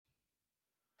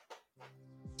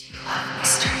Do you love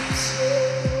mysteries?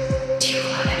 Do you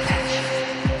love adventure?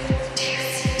 Do you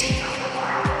see deep on the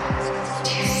world?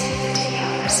 Do you see the deep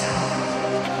on yourself?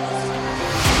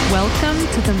 Welcome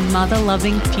to the Mother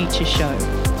Loving Future Show,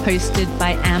 hosted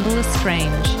by Amber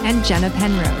Lestrange and Jenna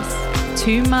Penrose,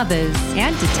 two mothers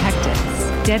and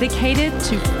detectives dedicated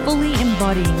to fully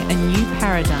embodying a new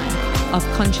paradigm of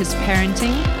conscious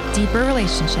parenting, deeper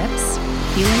relationships,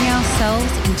 healing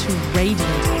ourselves into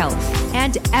radiant health,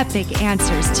 and epic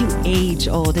answers to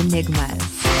age-old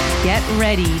enigmas. Get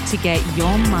ready to get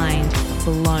your mind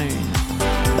blown.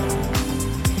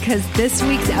 Because this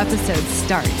week's episode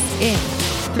starts in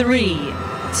 3,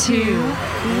 2,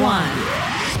 1.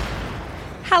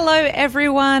 Hello,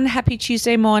 everyone. Happy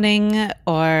Tuesday morning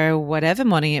or whatever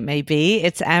morning it may be.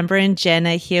 It's Amber and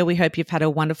Jenna here. We hope you've had a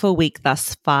wonderful week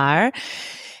thus far.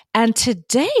 And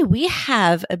today we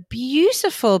have a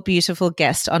beautiful, beautiful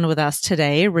guest on with us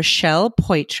today, Rachelle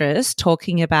Poitras,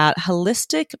 talking about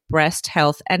holistic breast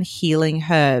health and healing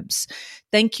herbs.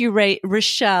 Thank you,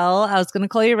 Rachelle. I was going to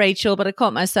call you Rachel, but I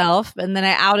caught myself and then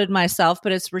I outed myself,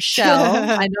 but it's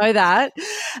Rachelle. I know that.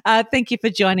 Thank you for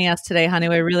joining us today, honey.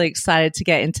 We're really excited to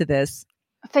get into this.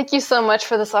 Thank you so much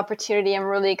for this opportunity. I'm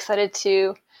really excited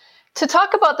to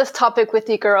talk about this topic with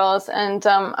you girls. And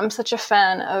I'm such a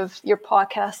fan of your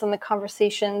podcast and the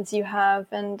conversations you have.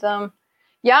 And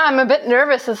I'm a bit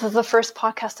nervous. This is the first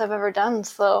podcast I've ever done.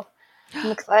 So I'm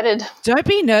excited. Don't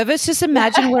be nervous. Just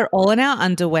imagine we're all in our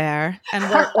underwear and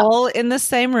we're all in the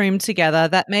same room together.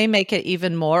 That may make it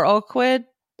even more awkward.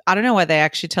 I don't know why they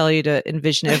actually tell you to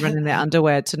envision everyone in their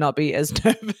underwear to not be as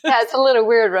nervous. Yeah, it's a little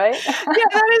weird, right? Yeah,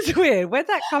 that is weird. Where'd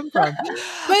that come from?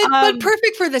 But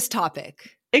perfect for this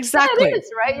topic. Exactly. Yeah, it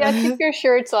is, right? Yeah, keep your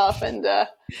shirts off and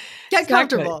get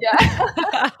comfortable.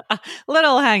 Yeah.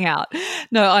 Little hangout.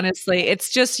 No, honestly, it's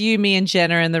just you, me, and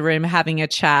Jenna in the room having a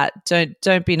chat.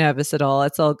 Don't be nervous at all.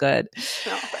 It's all good.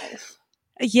 No, thanks.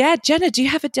 Yeah, Jenna, do you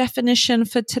have a definition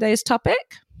for today's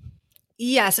topic?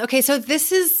 Yes. Okay. So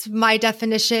this is my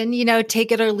definition,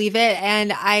 take it or leave it.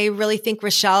 And I really think,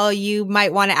 Rachelle, you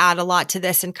might want to add a lot to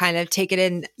this and kind of take it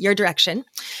in your direction.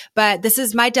 But this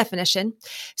is my definition.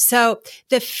 So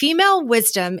the female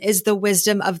wisdom is the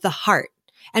wisdom of the heart.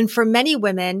 And for many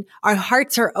women, our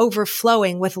hearts are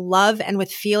overflowing with love and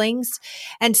with feelings.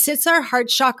 And since our heart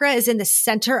chakra is in the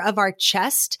center of our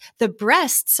chest, the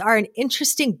breasts are an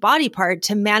interesting body part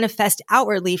to manifest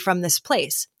outwardly from this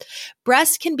place.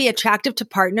 Breasts can be attractive to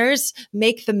partners,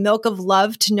 make the milk of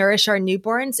love to nourish our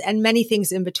newborns, and many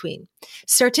things in between.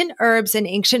 Certain herbs and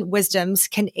ancient wisdoms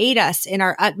can aid us in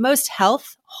our utmost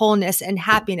health, wholeness, and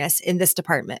happiness in this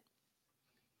department.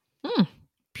 Beautiful.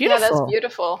 Yeah, that's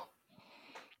beautiful.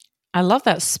 I love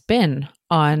that spin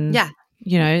on,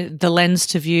 the lens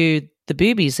to view the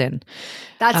boobies in.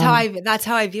 That's how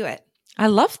I view it. I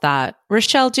love that.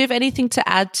 Rachelle, do you have anything to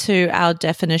add to our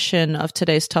definition of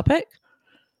today's topic?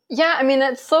 Yeah, I mean,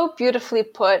 that's so beautifully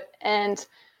put. And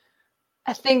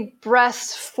I think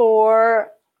breasts for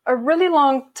a really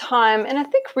long time, and I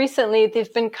think recently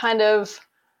they've been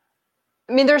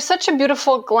there's such a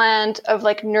beautiful gland of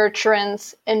like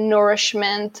nurturance and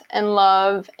nourishment and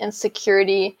love and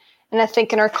security. And I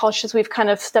think in our cultures, we've kind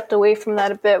of stepped away from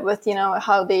that a bit with,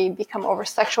 how they become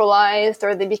over-sexualized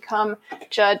or they become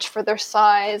judged for their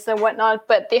size and whatnot.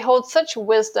 But they hold such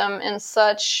wisdom and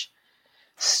such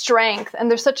strength.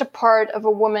 And they're such a part of a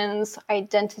woman's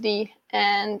identity.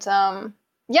 And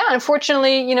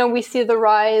unfortunately, we see the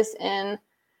rise in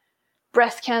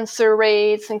breast cancer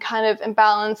rates and kind of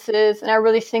imbalances. And I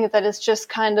really think that is just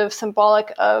kind of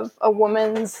symbolic of a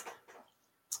woman's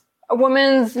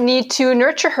need to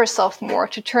nurture herself more,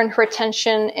 to turn her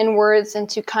attention inwards and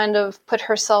to kind of put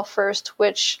herself first,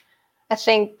 which I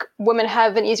think women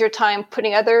have an easier time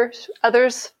putting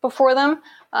others before them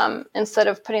instead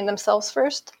of putting themselves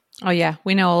first. Oh, yeah.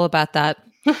 We know all about that.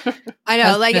 I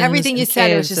know. Like everything you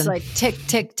said, it was just like tick,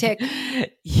 tick, tick.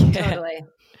 Yeah.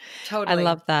 Totally. I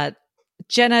love that.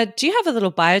 Jenna, do you have a little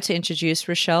bio to introduce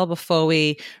Rachelle before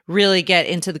we really get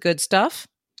into the good stuff?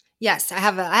 Yes, I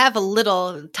have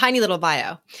a tiny little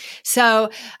bio.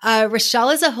 So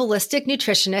Rachelle is a holistic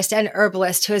nutritionist and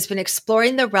herbalist who has been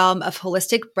exploring the realm of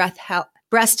holistic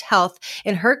breast health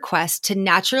in her quest to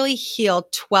naturally heal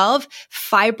 12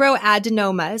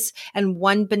 fibroadenomas and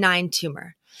 1 benign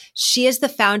tumor. She is the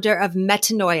founder of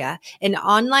Metanoia, an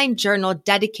online journal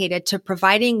dedicated to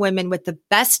providing women with the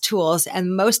best tools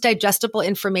and most digestible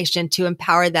information to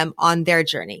empower them on their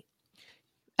journey.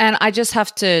 And I just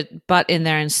have to butt in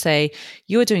there and say,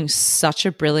 you are doing such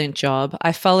a brilliant job.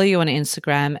 I follow you on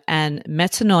Instagram, and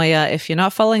Metanoia, if you're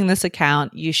not following this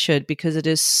account, you should, because it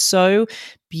is so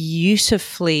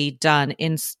beautifully done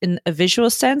in a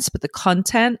visual sense, but the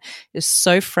content is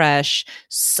so fresh,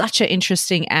 such an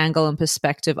interesting angle and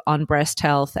perspective on breast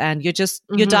health. And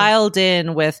you're dialed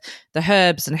in with the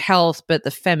herbs and health, but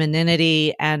the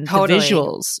femininity and the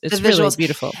visuals. It's really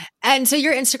beautiful. And so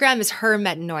your Instagram is her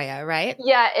metanoia, right?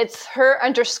 Yeah, it's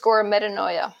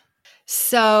her_metanoia.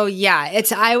 So yeah,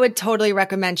 I would totally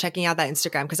recommend checking out that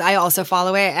Instagram because I also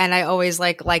follow it and I always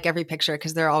like every picture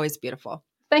because they're always beautiful.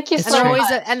 Thank you so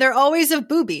much. And they're always of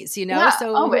boobies, you know? Yeah,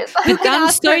 so always. But done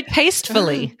so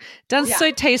tastefully.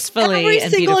 So tastefully. Every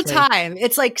and single time.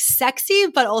 It's like sexy,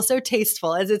 but also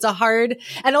tasteful. As it's a hard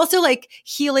and also like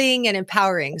healing and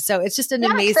empowering. So it's just an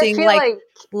amazing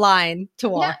line to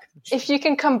walk. Yeah, if you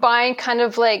can combine kind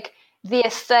of like the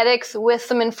aesthetics with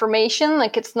some information,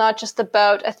 like it's not just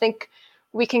about, I think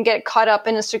we can get caught up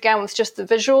in Instagram with just the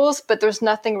visuals, but there's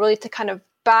nothing really to kind of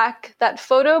back that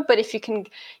photo. But if you can,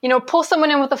 pull someone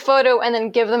in with a photo and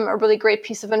then give them a really great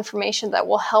piece of information that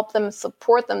will help them,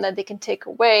 support them, that they can take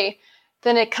away,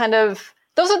 then it kind of,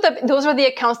 those are the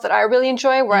accounts that I really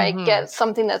enjoy, where I get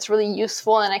something that's really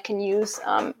useful and I can use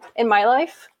in my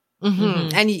life.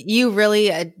 And you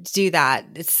really do that.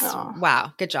 It's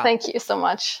wow. Good job. Thank you so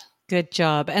much. Good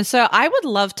job. And so I would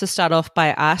love to start off by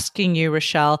asking you,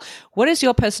 Rachelle, what is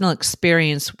your personal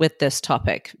experience with this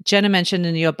topic? Jenna mentioned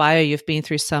in your bio you've been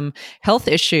through some health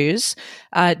issues.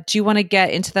 Do you want to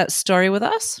get into that story with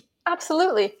us?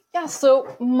 Absolutely. Yeah.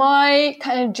 So my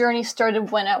kind of journey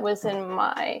started when I was in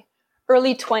my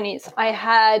early 20s.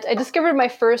 I discovered my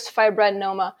first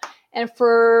fibroadenoma. And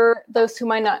for those who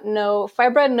might not know,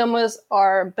 fibroadenomas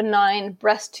are benign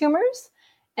breast tumors.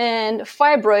 And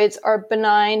fibroids are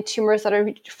benign tumors that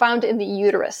are found in the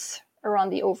uterus around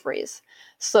the ovaries.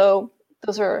 So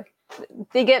those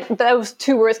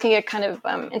two words can get kind of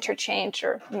interchanged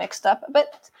or mixed up a bit.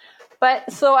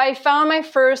 But so I found my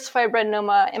first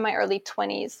fibroadenoma in my early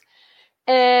 20s.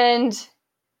 And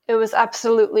it was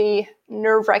absolutely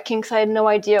nerve-wracking because I had no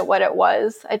idea what it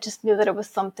was. I just knew that it was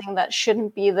something that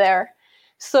shouldn't be there.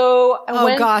 So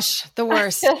gosh, the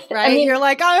worst, right? You're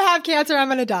like, I have cancer, I'm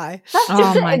going to die. That's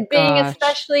just it. Being,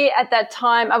 especially at that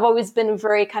time, I've always been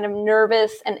very kind of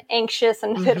nervous and anxious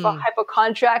and a bit of a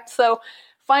hypochondriac. So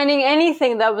finding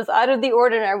anything that was out of the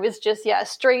ordinary was just, a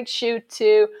straight shoot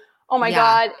to, oh my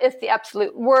God, it's the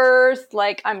absolute worst.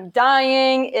 Like, I'm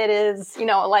dying. It is,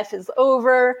 life is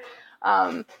over.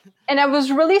 And I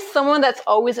was really someone that's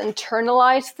always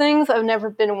internalized things. I've never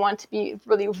been one to be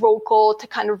really vocal, to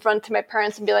kind of run to my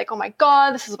parents and be like, oh my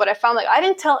God, this is what I found. Like, I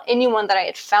didn't tell anyone that I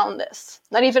had found this,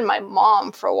 not even my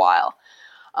mom for a while.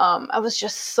 I was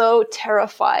just so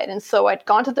terrified. And so I'd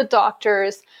gone to the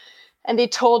doctors and they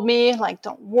told me, like,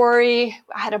 don't worry.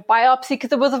 I had a biopsy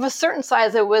because it was of a certain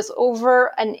size. It was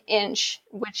over an inch,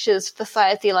 which is the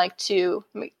size they like to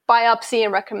make biopsy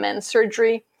and recommend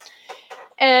surgery.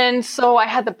 And so I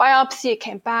had the biopsy, it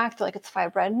came back, they're like, it's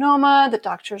fibroadenoma. The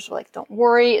doctors were like, don't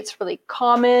worry, it's really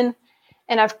common.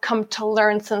 And I've come to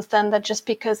learn since then that just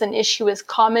because an issue is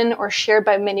common or shared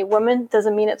by many women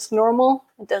doesn't mean it's normal.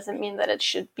 It doesn't mean that it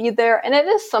should be there. And it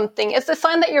is something, it's a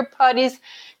sign that your body's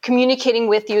communicating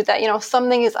with you that,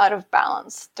 something is out of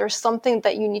balance. There's something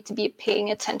that you need to be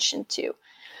paying attention to.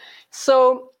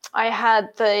 So I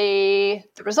had the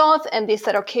results and they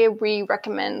said, okay, we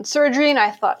recommend surgery. And I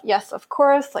thought, yes, of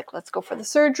course, like, let's go for the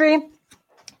surgery.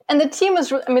 And the team was,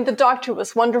 the doctor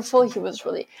was wonderful. He was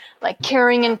really like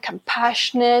caring and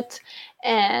compassionate.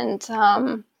 And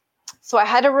so I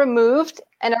had it removed.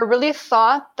 And I really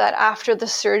thought that after the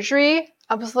surgery,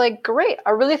 I was like, great.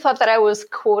 I really thought that I was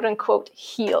quote unquote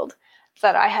healed,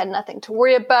 that I had nothing to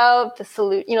worry about.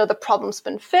 The problem's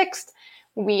been fixed.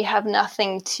 We have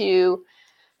nothing to,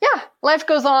 life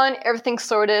goes on, everything's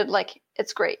sorted, like,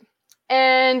 it's great.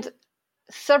 And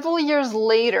several years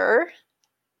later,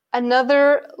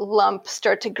 another lump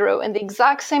started to grow in the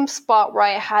exact same spot where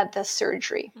I had the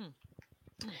surgery.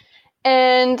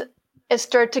 And it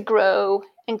started to grow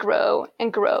and grow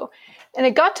and grow. And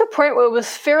it got to a point where it was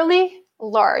fairly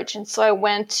large. And so I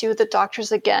went to the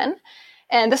doctors again,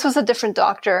 and this was a different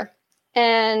doctor.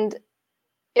 And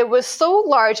it was so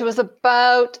large, it was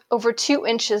about over 2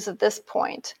 inches at this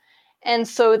point. And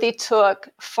so they took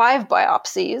 5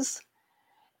 biopsies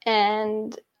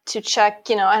and to check,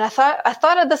 and I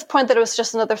thought at this point that it was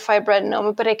just another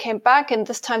fibroadenoma, but I came back and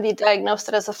this time they diagnosed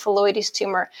it as a phylloides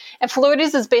tumor. And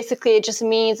phylloides is basically, it just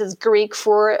means, it's Greek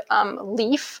for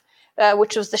leaf,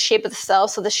 which was the shape of the cell.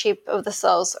 So the shape of the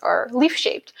cells are leaf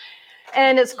shaped.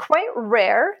 And it's quite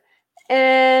rare.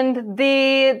 And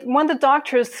one of the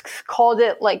doctors called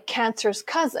it like cancer's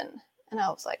cousin. And I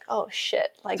was like, oh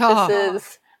shit, like this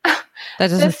is... That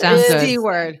doesn't sound good. C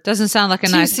word. Doesn't sound like a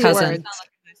nice cousin.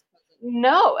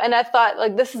 no. And I thought,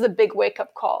 like, this is a big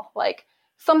wake-up call. Like,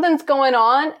 something's going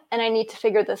on and I need to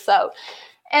figure this out.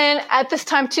 And at this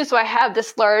time too, so I have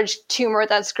this large tumor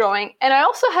that's growing. And I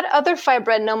also had other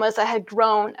fibroadenomas that had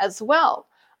grown as well.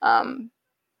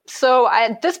 So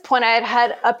at this point, I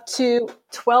had up to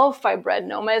 12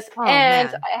 fibroadenomas,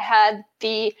 and I had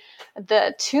the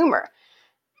tumor.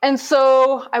 And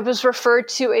so I was referred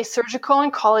to a surgical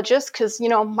oncologist because, you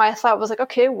know, my thought was like,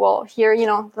 okay, well, here, you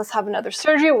know, let's have another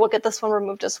surgery. We'll get this one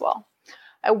removed as well.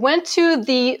 I went to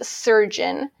the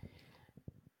surgeon.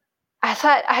 I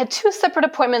thought I had 2 separate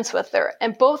appointments with her,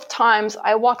 and both times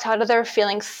I walked out of there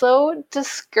feeling so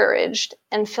discouraged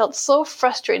and felt so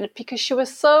frustrated because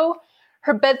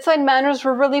her bedside manners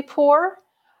were really poor.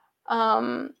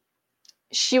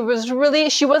 She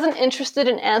wasn't interested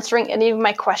in answering any of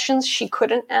my questions. She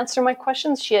couldn't answer my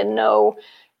questions. She had no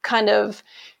I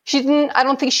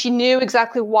don't think she knew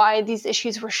exactly why these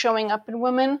issues were showing up in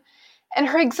women. And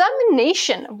her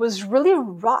examination was really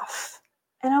rough.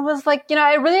 And I was like, you know,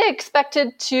 I really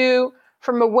expected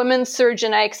from a women's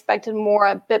surgeon, I expected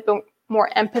a bit more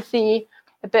empathy,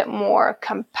 a bit more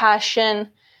compassion.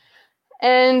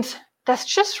 And that's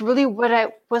just really what I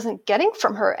wasn't getting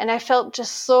from her. And I felt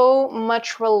just so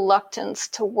much reluctance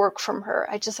to work from her.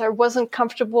 I wasn't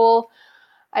comfortable.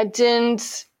 I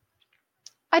didn't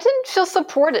feel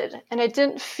supported, and I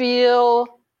didn't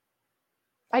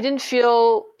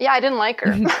like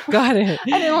her. Got it.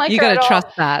 I didn't like you her got at to all.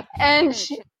 trust that. And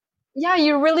yeah,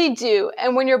 you really do.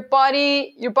 And when your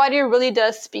body really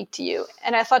does speak to you.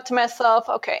 And I thought to myself,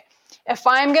 okay, if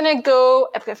I'm going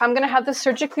to have this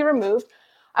surgically removed,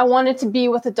 I want it to be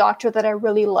with a doctor that I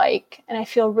really like and I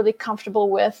feel really comfortable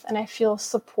with and I feel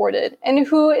supported, and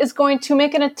who is going to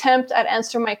make an attempt at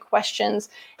answering my questions.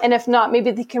 And if not, maybe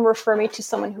they can refer me to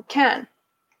someone who can.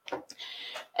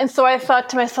 And so I thought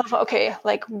to myself, okay,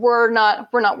 like we're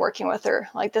not working with her.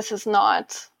 Like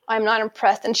I'm not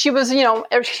impressed. And she was, you know,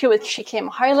 she came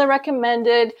highly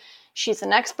recommended. She's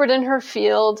an expert in her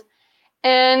field.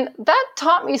 And that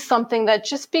taught me something, that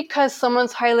just because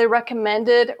someone's highly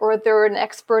recommended or they're an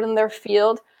expert in their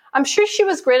field, I'm sure she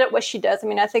was great at what she does. I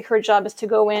mean, I think her job is to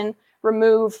go in,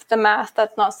 remove the mass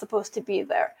that's not supposed to be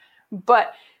there.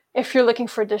 But if you're looking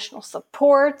for additional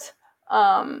support,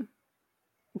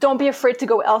 don't be afraid to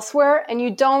go elsewhere, and you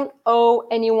don't owe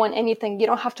anyone anything. You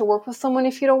don't have to work with someone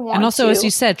if you don't want to. And also, as you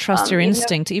said, trust your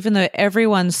instinct. Even though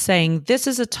everyone's saying this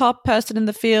is a top person in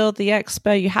the field, the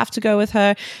expert, you have to go with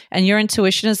her, and your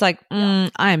intuition is like,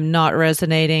 I'm not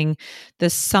resonating.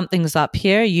 There's something's up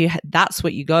here. That's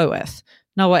what you go with,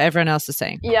 not what everyone else is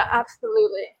saying. Yeah,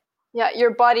 absolutely. Yeah,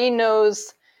 your body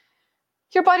knows.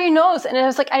 Your body knows, and it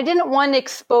was like I didn't want to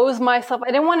expose myself.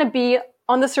 I didn't want to be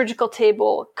on the surgical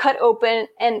table, cut open,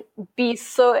 and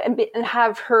and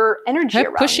have her energy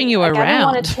around pushing me. you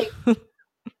around. I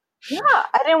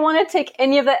didn't want to take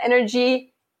any of that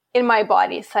energy in my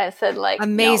body. So I said, like,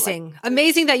 amazing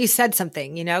that you said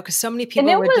something, you know, because so many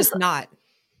people would just not.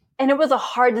 And it was a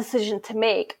hard decision to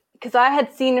make because I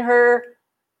had seen her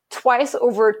twice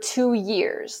over 2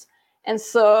 years. And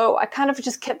so I kind of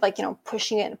just kept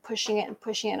pushing it and pushing it and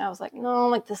pushing it. And I was like, no,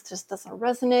 like this just doesn't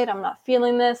resonate. I'm not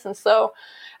feeling this. And so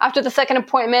after the second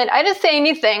appointment, I didn't say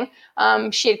anything.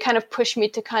 She had kind of pushed me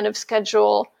to kind of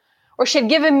schedule, or she had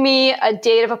given me a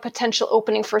date of a potential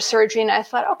opening for surgery. And I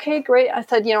thought, okay, great. I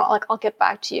said, I'll get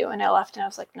back to you. And I left and I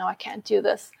was like, no, I can't do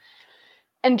this.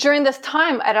 And during this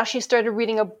time, I'd actually started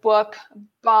reading a book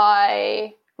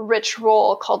by Rich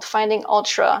Roll called Finding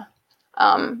Ultra.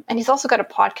 And he's also got a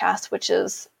podcast, which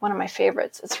is one of my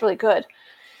favorites. It's really good.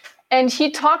 And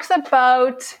he talks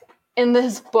about in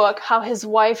this book how his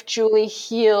wife, Julie,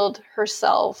 healed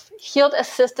a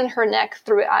cyst in her neck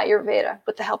through Ayurveda,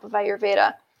 with the help of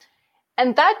Ayurveda.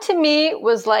 And that to me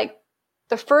was like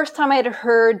the first time I had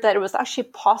heard that it was actually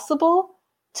possible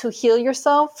to heal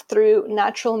yourself through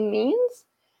natural means.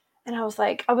 And I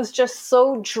was just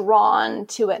so drawn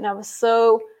to it. And I was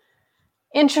so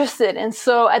interested. And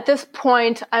so at this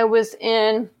point, I was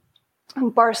in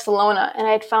Barcelona and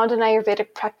I had found an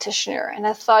Ayurvedic practitioner. And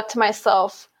I thought to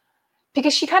myself,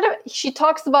 because she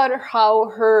talks about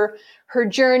how her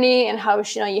journey and how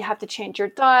you have to change your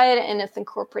diet and it's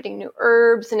incorporating new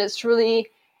herbs and it's really,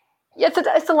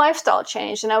 it's a lifestyle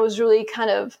change. And I was really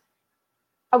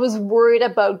I was worried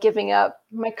about giving up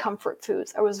my comfort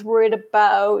foods. I was worried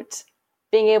about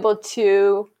being able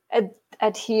to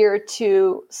adhere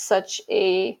to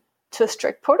a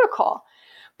strict protocol.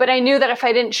 But I knew that if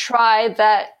I didn't try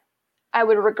that, I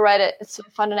would regret it. So I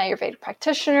found an Ayurvedic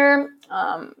practitioner.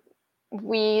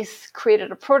 We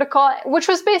created a protocol, which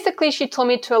was basically, she told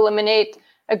me to eliminate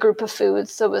a group of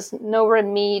foods. So it was no red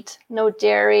meat, no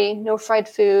dairy, no fried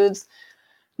foods,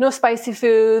 no spicy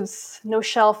foods, no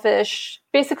shellfish,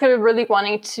 basically really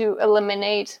wanting to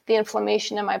eliminate the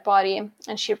inflammation in my body.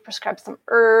 And she prescribed some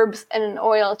herbs and an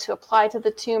oil to apply to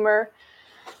the tumor.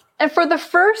 And for the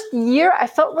first year, I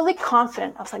felt really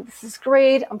confident. I was like, this is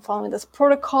great. I'm following this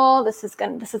protocol. This is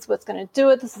what's going to do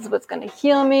it. This is what's going to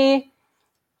heal me.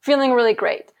 Feeling really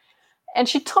great. And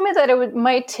she told me that it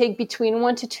might take between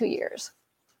 1 to 2 years.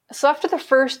 So after the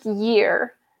first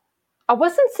year, I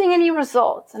wasn't seeing any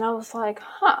results. And I was like,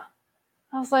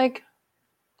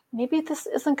 maybe this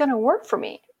isn't going to work for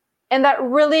me. And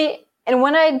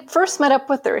when I first met up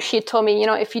with her, she told me,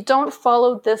 if you don't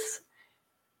follow this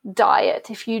diet,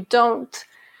 if you don't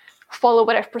follow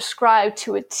what I've prescribed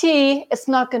to a T, it's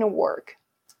not going to work.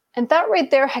 And that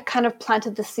right there had kind of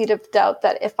planted the seed of doubt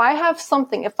that if I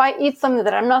eat something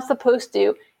that I'm not supposed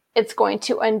to, it's going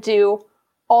to undo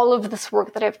all of this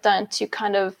work that I've done to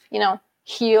kind of,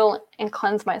 heal and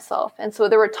cleanse myself. And so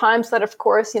there were times that, of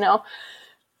course, I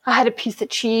had a piece of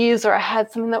cheese, or I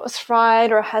had something that was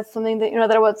fried, or I had something that,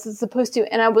 that I wasn't supposed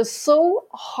to. And I was so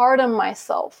hard on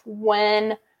myself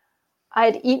when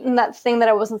I'd eaten that thing that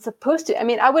I wasn't supposed to. I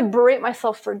mean, I would berate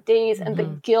myself for days, and the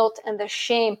guilt and the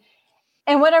shame.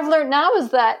 And what I've learned now is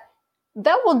that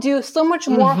will do so much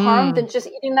more harm than just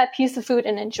eating that piece of food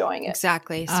and enjoying it.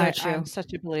 Exactly. So true. I'm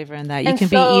such a believer in that. You can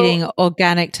be eating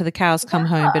organic till the cows come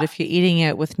home, but if you're eating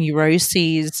it with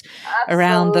neuroses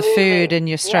around the food and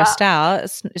you're stressed out,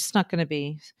 it's not going to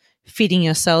be feeding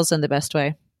your cells in the best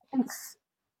way.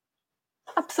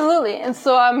 Absolutely. And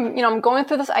so I'm going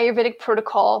through this Ayurvedic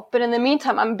protocol, but in the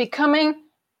meantime, I'm becoming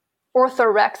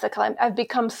orthorexic. I've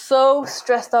become so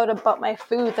stressed out about my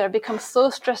food, that I've become so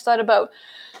stressed out about,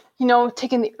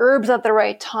 taking the herbs at the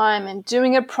right time and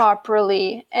doing it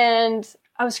properly. And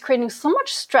I was creating so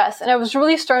much stress, and I was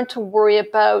really starting to worry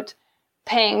about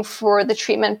paying for the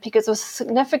treatment, because it was a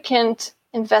significant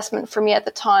investment for me at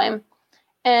the time.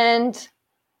 And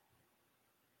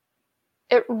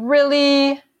it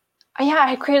really,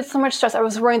 I created so much stress. I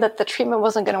was worrying that the treatment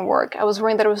wasn't going to work. I was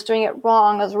worrying that I was doing it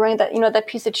wrong. I was worrying that, that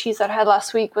piece of cheese that I had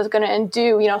last week was going to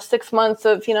undo, 6 months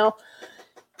of,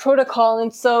 protocol.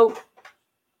 And so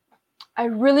I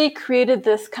really created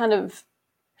this kind of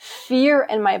fear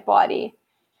in my body.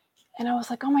 And I was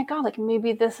like, oh my God,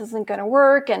 maybe this isn't going to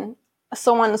work, and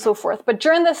so on and so forth. But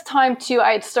during this time too,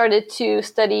 I had started to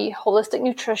study holistic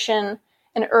nutrition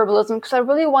and herbalism, because I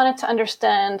really wanted to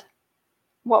understand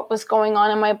what was going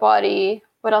on in my body,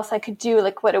 what else I could do,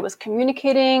 what it was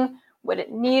communicating, what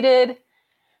it needed.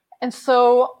 And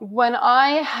so when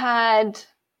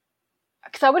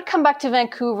because I would come back to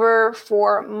Vancouver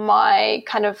for my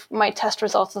test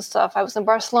results and stuff. I was in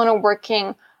Barcelona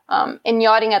working in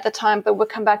yachting at the time, but would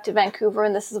come back to Vancouver,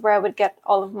 and this is where I would get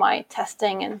all of my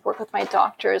testing and work with my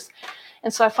doctors.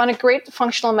 And so I found a great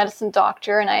functional medicine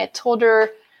doctor, and I had told her,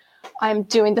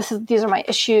 these are my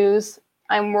issues.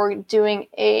 I'm doing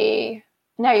an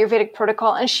Ayurvedic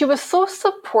protocol. And she was so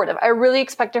supportive. I really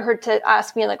expected her to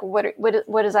ask me, what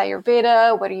is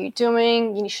Ayurveda? What are you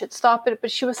doing? You should stop it.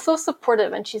 But she was so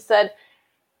supportive. And she said,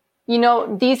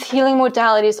 these healing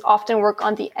modalities often work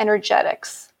on the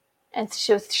energetics. And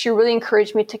she really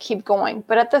encouraged me to keep going.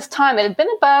 But at this time, it had been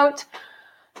about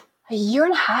a year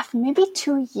and a half, maybe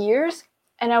 2 years.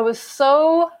 And I was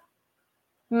so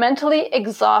mentally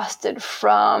exhausted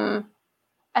from,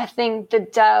 I think, the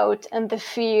doubt and the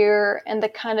fear and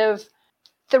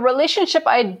the relationship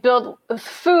I'd built with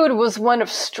food was one of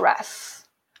stress.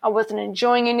 I wasn't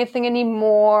enjoying anything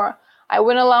anymore. I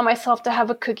wouldn't allow myself to have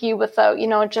a cookie without,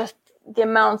 just the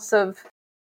amounts of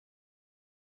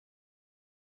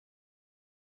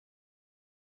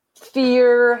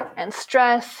fear and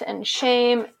stress and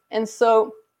shame. And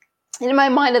so in my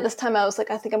mind at this time, I was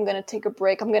like, I think I'm going to take a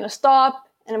break. I'm going to stop,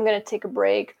 and I'm going to take a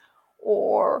break,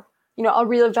 or I'll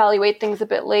reevaluate things a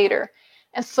bit later.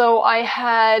 And so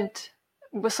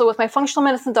with my functional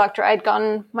medicine doctor, I'd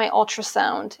gotten my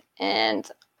ultrasound, and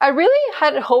I really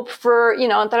had hope for,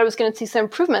 that I was going to see some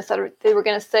improvements, that they were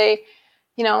going to say,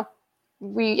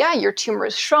 your tumor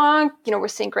is shrunk, we're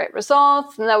seeing great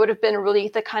results. And that would have been really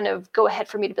the kind of go ahead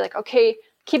for me to be like, okay,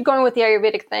 keep going with the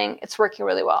Ayurvedic thing. It's working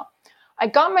really well. I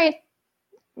got my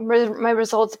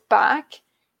results back,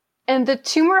 and the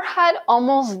tumor had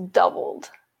almost doubled.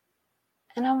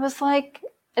 And I was like,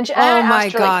 oh my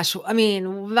gosh. I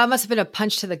mean, that must have been a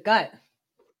punch to the gut.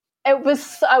 I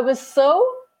was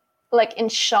so like in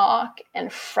shock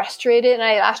and frustrated. And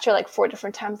I asked her like 4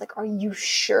 different times, like, are you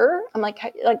sure? I'm like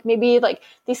maybe like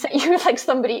they sent you like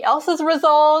somebody else's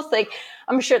results. Like,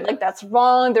 I'm sure like that's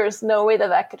wrong. There's no way that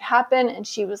that could happen. And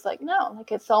she was like, no,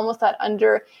 like it's almost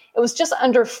it was just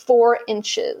under 4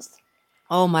 inches.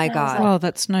 Oh my And I was God. like, Oh,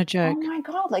 that's no joke. oh my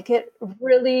God. Like it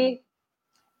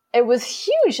was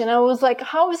huge. And I was like,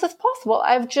 how is this possible?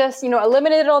 I've just,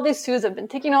 eliminated all these foods. I've been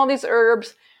taking all these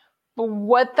herbs. But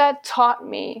what that taught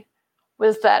me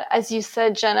was that, as you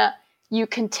said, Jenna, you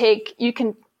can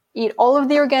eat all of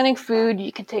the organic food,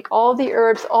 you can take all the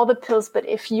herbs, all the pills, but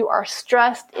if you are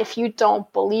stressed, if you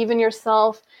don't believe in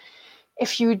yourself,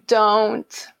 if you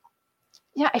don't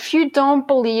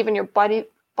believe in your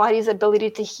body's ability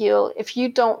to heal, if you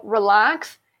don't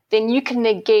relax, then you can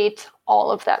negate all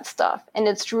of that stuff. And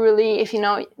it's really, if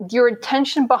your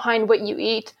intention behind what you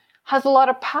eat has a lot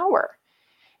of power.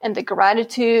 And the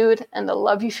gratitude and the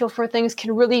love you feel for things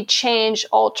can really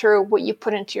alter what you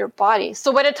put into your body.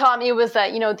 So what it taught me was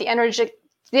that,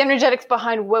 the energetics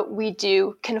behind what we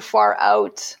do can far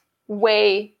outdo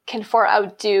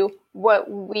what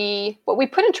we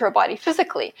put into our body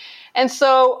physically. And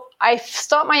so I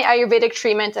stopped my Ayurvedic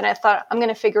treatment and I thought, I'm going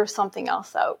to figure something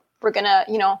else out.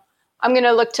 I'm going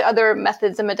to look to other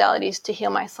methods and modalities to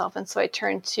heal myself. And so I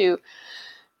turned to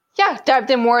dived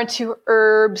in more into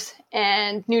herbs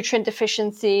and nutrient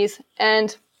deficiencies.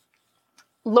 And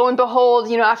lo and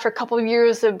behold, after a couple of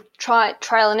years of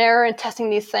trial and error and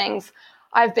testing these things,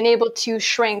 I've been able to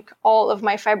shrink all of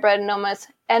my fibroadenomas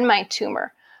and my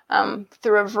tumor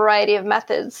through a variety of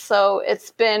methods. So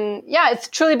it's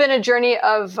truly been a journey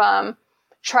of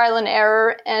trial and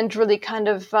error and really kind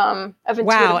of intuitive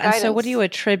guidance. And so what do you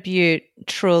attribute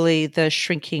truly the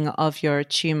shrinking of your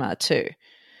tumor to?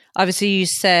 Obviously, you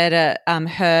said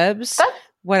herbs.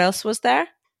 What else was there?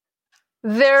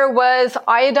 There was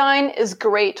iodine is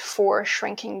great for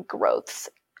shrinking growths.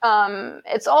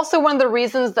 It's also one of the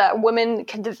reasons that women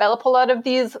can develop a lot of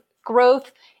these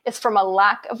growth is from a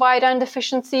lack of iodine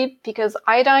deficiency, because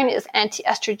iodine is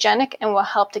anti-estrogenic and will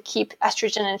help to keep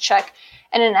estrogen in check.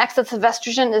 And an excess of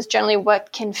estrogen is generally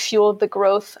what can fuel the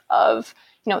growth of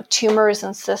tumors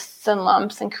and cysts and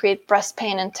lumps and create breast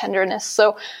pain and tenderness.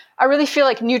 So I really feel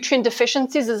like nutrient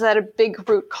deficiencies is at a big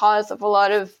root cause of a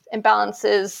lot of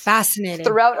imbalances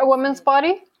throughout a woman's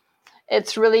body.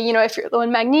 It's really, if you're low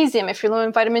in magnesium, if you're low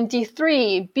in vitamin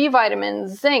D3, B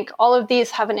vitamins, zinc, all of these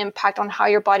have an impact on how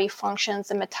your body functions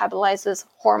and metabolizes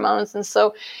hormones. And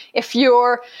so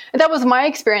that was my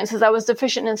experience, is I was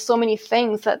deficient in so many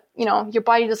things that, your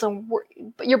body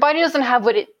doesn't have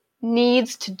what it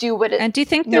needs to do what it. And do you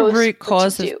think the root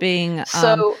cause of being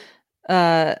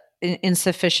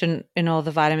insufficient in all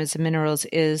the vitamins and minerals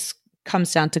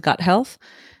comes down to gut health?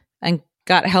 And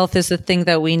gut health is the thing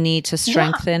that we need to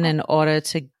strengthen in order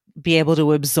to be able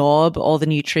to absorb all the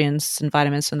nutrients and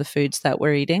vitamins from the foods that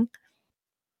we're eating?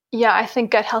 Yeah, I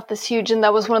think gut health is huge. And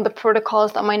that was one of the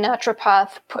protocols that my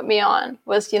naturopath put me on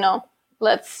was,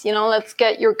 let's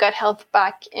get your gut health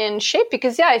back in shape.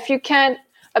 Because if you can't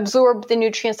absorb the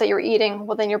nutrients that you're eating,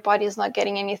 well, then your body is not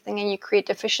getting anything and you create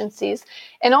deficiencies.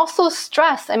 And also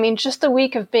stress. I mean, just a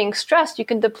week of being stressed, you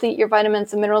can deplete your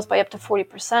vitamins and minerals by up to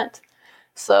 40%.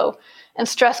 So, and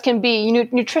stress can be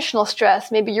nutritional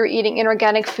stress. Maybe you're eating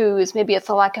inorganic foods. Maybe it's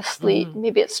a lack of sleep.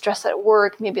 Maybe it's stress at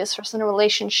work. Maybe it's stress in a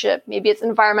relationship. Maybe it's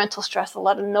environmental stress, a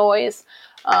lot of noise.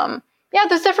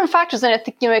 There's different factors. And I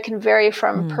think, it can vary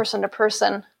from person to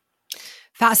person.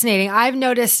 Fascinating. I've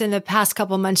noticed in the past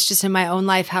couple of months, just in my own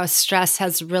life, how stress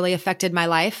has really affected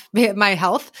my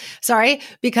health,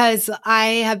 because I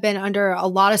have been under a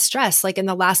lot of stress, like in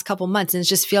the last couple of months, and it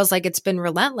just feels like it's been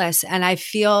relentless. And I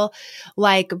feel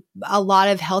like a lot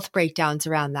of health breakdowns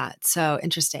around that. So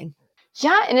interesting.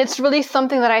 Yeah. And it's really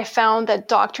something that I found that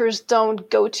doctors don't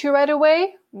go to right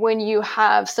away when you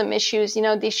have some issues.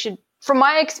 They should. From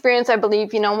my experience, I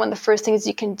believe, one of the first things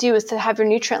you can do is to have your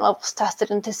nutrient levels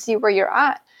tested and to see where you're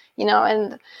at,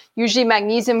 and usually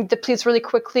magnesium depletes really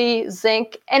quickly,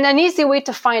 zinc. And an easy way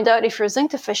to find out if you're zinc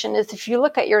deficient is if you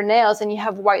look at your nails and you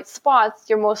have white spots,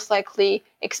 you're most likely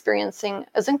experiencing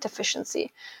a zinc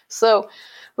deficiency. So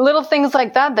little things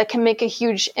like that can make a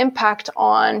huge impact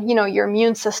on, your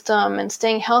immune system and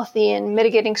staying healthy and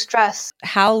mitigating stress.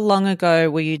 How long ago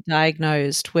were you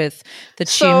diagnosed with the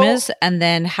tumors? And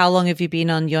then how long have you been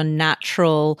on your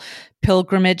natural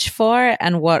pilgrimage for?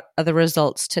 And what are the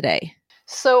results today?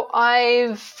 So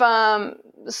my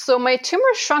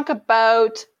tumor shrunk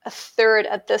about a third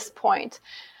at this point.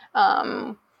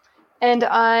 And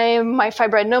my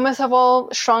fibroadenomas have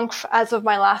all shrunk as of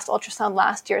my last ultrasound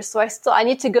last year. So I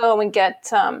need to go and get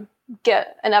an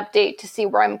update to see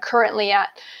where I'm currently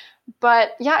at.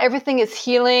 But yeah, everything is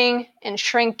healing and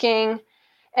shrinking.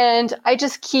 And I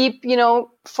just keep,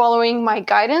 following my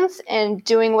guidance and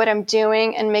doing what I'm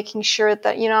doing and making sure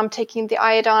that, I'm taking the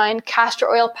iodine. Castor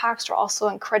oil packs are also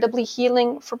incredibly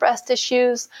healing for breast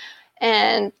issues.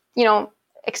 And,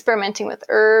 experimenting with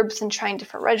herbs and trying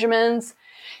different regimens.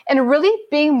 And really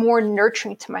being more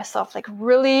nurturing to myself. Like I'm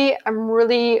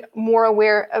really more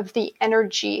aware of the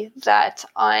energy that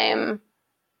my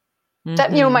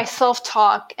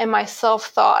self-talk and my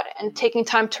self-thought and taking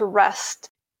time to rest.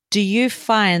 Do you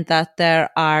find that there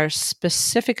are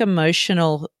specific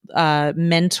emotional,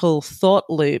 mental thought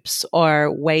loops or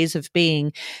ways of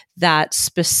being that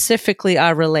specifically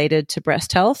are related to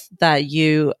breast health that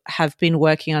you have been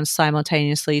working on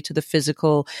simultaneously to the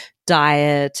physical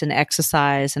diet and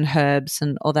exercise and herbs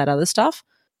and all that other stuff?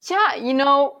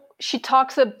 Yeah, she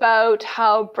talks about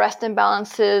how breast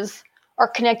imbalances are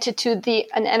connected to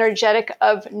an energetic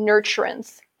of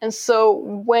nurturance. And so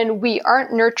when we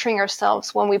aren't nurturing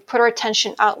ourselves, when we put our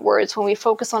attention outwards, when we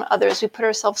focus on others, we put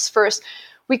ourselves first,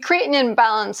 we create an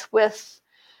imbalance with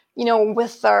a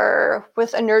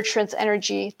nurturance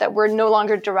energy that we're no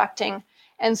longer directing.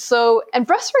 And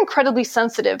breasts are incredibly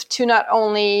sensitive to not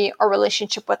only our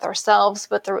relationship with ourselves,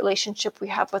 but the relationship we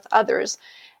have with others.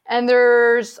 And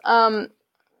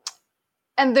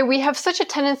we have such a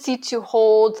tendency to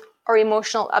hold our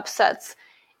emotional upsets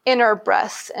in our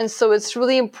breasts. And so it's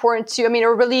really important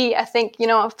I think,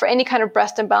 for any kind of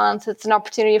breast imbalance, it's an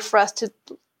opportunity for us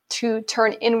to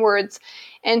turn inwards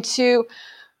and to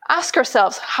ask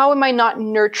ourselves, how am I not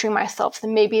nurturing myself?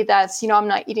 And maybe that's, I'm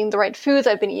not eating the right foods.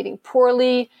 I've been eating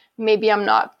poorly. Maybe I'm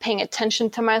not paying attention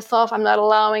to myself. I'm not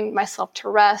allowing myself to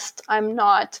rest. I'm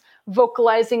not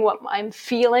vocalizing what I'm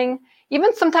feeling.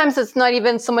 Even sometimes it's not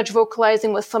even so much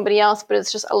vocalizing with somebody else, but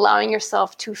it's just allowing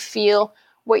yourself to feel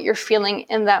what you're feeling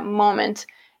in that moment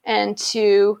and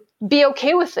to be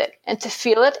okay with it and to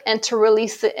feel it and to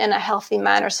release it in a healthy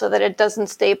manner so that it doesn't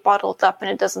stay bottled up and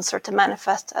it doesn't start to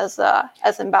manifest as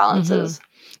imbalances.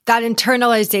 That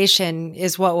internalization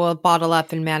is what will bottle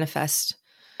up and manifest.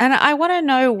 And I want to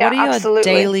know, what are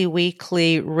absolutely. your daily,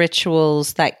 weekly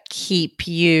rituals that keep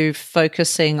you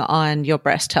focusing on your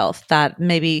breast health? That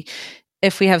maybe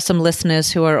if we have some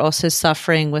listeners who are also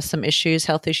suffering with some issues,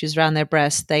 health issues around their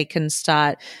breasts, they can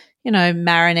start,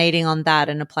 marinating on that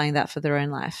and applying that for their own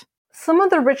life. Some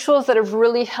of the rituals that have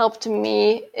really helped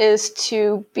me is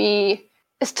to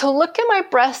look at my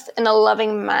breast in a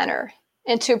loving manner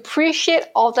and to appreciate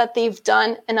all that they've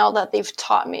done and all that they've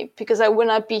taught me, because I would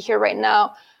not be here right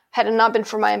now had it not been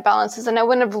for my imbalances, and I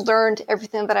wouldn't have learned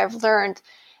everything that I've learned.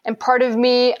 And part of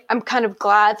me, I'm kind of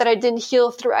glad that I didn't heal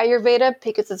through Ayurveda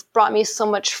because it's brought me so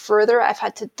much further. I've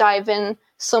had to dive in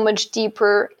so much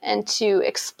deeper and to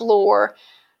explore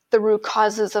the root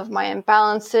causes of my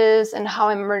imbalances and how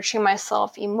I'm nurturing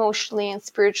myself emotionally and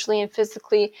spiritually and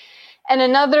physically. And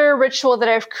another ritual that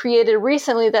I've created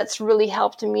recently that's really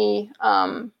helped me,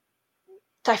 I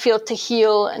feel, to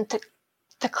heal and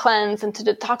to cleanse and to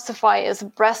detoxify is a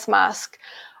breast mask.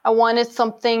 I wanted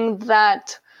something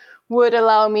that would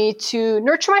allow me to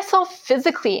nurture myself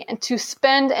physically and to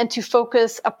spend and to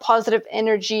focus a positive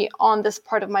energy on this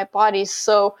part of my body.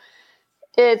 So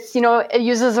it's, it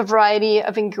uses a variety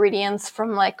of ingredients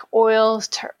from like oils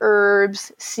to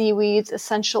herbs, seaweeds,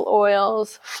 essential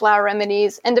oils, flower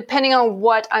remedies. And depending on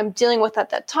what I'm dealing with at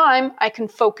that time, I can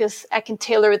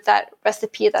tailor that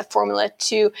recipe, that formula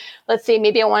to, let's say,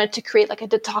 maybe I wanted to create like a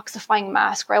detoxifying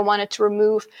mask, or I wanted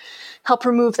to help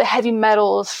remove the heavy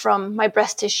metals from my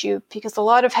breast tissue, because a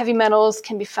lot of heavy metals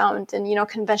can be found in,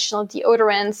 conventional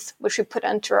deodorants, which we put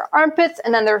under our armpits,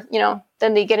 and then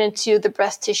then they get into the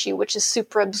breast tissue, which is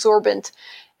super absorbent.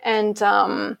 And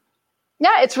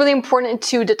it's really important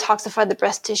to detoxify the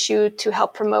breast tissue to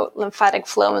help promote lymphatic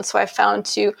flow. And so I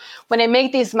found when I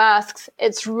make these masks,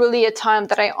 it's really a time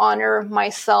that I honor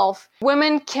myself.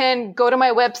 Women can go to my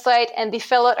website and they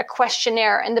fill out a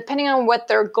questionnaire. And depending on what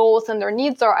their goals and their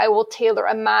needs are, I will tailor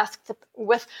a mask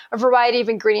with a variety of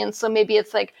ingredients. So maybe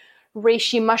it's like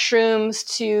reishi mushrooms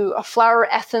to a flower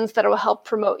essence that will help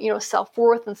promote,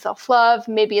 self-worth and self-love.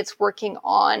 Maybe it's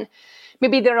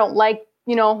maybe they don't like,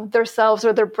 themselves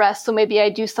or their breasts. So maybe I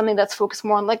do something that's focused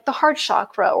more on like the heart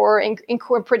chakra, or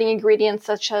incorporating ingredients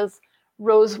such as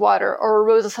rose water or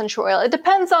rose essential oil. It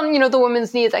depends on, the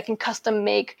woman's needs. I can custom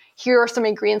make, here are some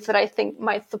ingredients that I think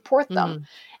might support them.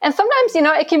 And sometimes,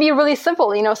 it can be really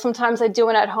simple. Sometimes I do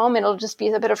it at home and it'll just be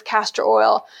a bit of castor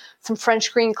oil, some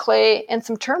French green clay, and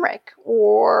some turmeric,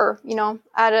 or,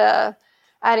 add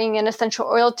adding an essential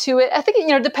oil to it. I think,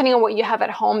 depending on what you have at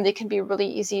home, they can be really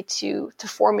easy to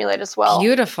formulate as well.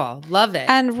 Beautiful. Love it.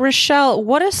 And Rachelle,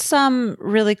 what are some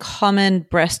really common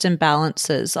breast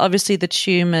imbalances? Obviously, the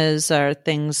tumors are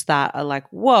things that are like,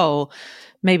 whoa,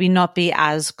 maybe not be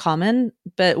as common,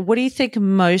 but what do you think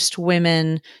most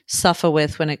women suffer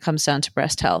with when it comes down to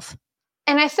breast health?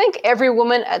 And I think every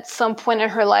woman at some point in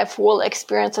her life will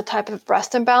experience a type of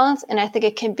breast imbalance. And I think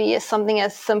it can be something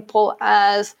as simple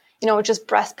as, just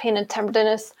breast pain and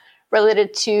tenderness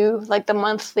related to like the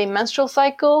monthly menstrual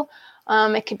cycle.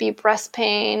 It could be breast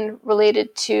pain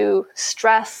related to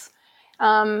stress,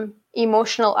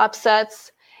 emotional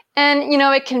upsets. And,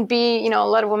 it can be, a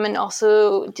lot of women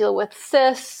also deal with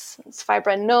cysts,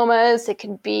 fibroadenoma. It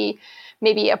can be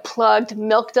maybe a plugged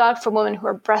milk duct for women who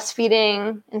are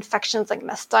breastfeeding, infections like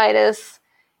mastitis,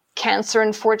 cancer,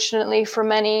 unfortunately, for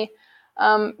many.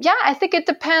 I think it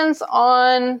depends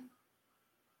on,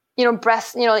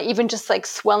 breast, even just like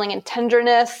swelling and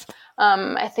tenderness.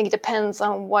 I think it depends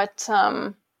on what,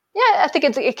 I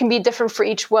think it can be different for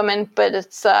each woman, but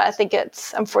I think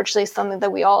it's unfortunately something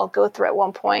that we all go through at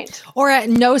one point. Or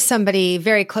know somebody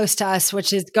very close to us,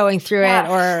 which is going through it,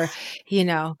 or,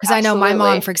 because I know my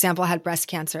mom, for example, had breast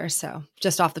cancer. So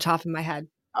just off the top of my head.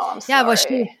 Oh, I'm sorry. Yeah,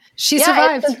 well, she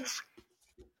survived.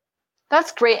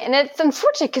 That's great. And it's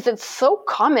unfortunate because it's so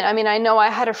common. I mean, I know I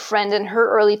had a friend in her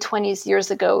early 20s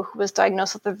years ago who was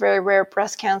diagnosed with a very rare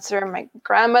breast cancer. My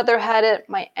grandmother had it.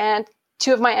 My aunt,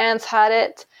 two of my aunts had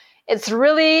it. It's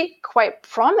really quite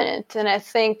prominent. And I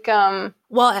think,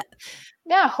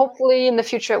 hopefully in the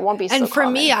future it won't be so common. And for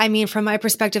me, I mean, from my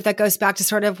perspective, that goes back to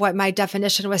sort of what my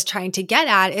definition was trying to get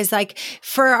at is like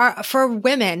for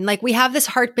women, like we have this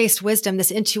heart-based wisdom,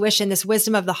 this intuition, this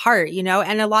wisdom of the heart,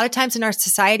 and a lot of times in our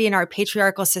society, in our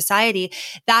patriarchal society,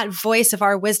 that voice of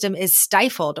our wisdom is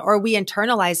stifled, or we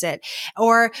internalize it,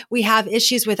 or we have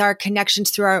issues with our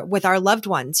connections with our loved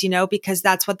ones, because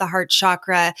that's what the heart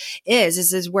chakra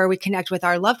is where we connect with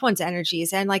our loved ones'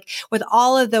 energies. And like with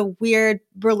all of the weird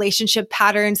relationship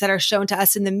patterns that are shown to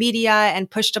us in the media and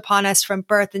pushed upon us from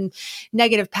birth and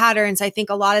negative patterns, I think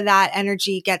a lot of that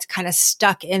energy gets kind of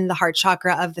stuck in the heart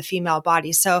chakra of the female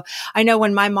body. So I know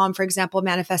when my mom, for example,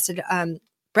 manifested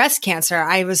breast cancer,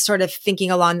 I was sort of thinking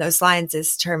along those lines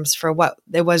as terms for what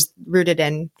it was rooted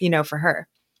in, for her.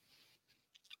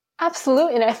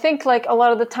 Absolutely. And I think like a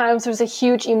lot of the times there's a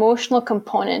huge emotional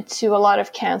component to a lot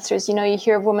of cancers. You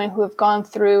hear of women who have gone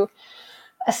through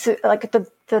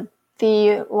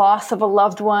the loss of a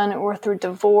loved one, or through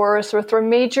divorce, or through a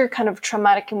major kind of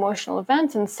traumatic emotional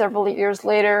event. And several years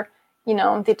later,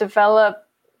 they develop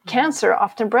cancer,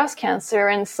 often breast cancer.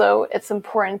 And so it's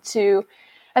important to,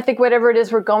 I think, whatever it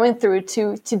is we're going through,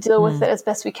 to deal with it as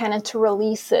best we can and to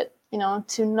release it,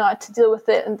 to deal with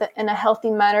it in a healthy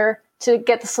manner, to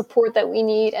get the support that we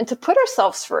need and to put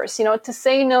ourselves first, to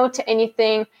say no to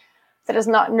anything that is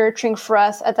not nurturing for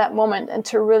us at that moment, and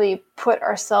to really put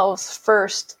ourselves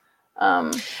first.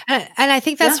 And I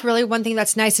think that's really one thing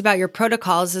that's nice about your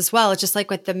protocols as well. It's just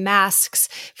like with the masks,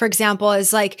 for example,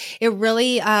 is like it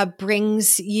really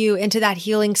brings you into that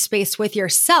healing space with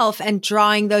yourself and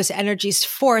drawing those energies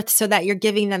forth so that you're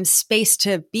giving them space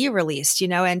to be released,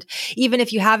 and even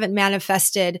if you haven't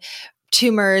manifested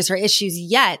tumors or issues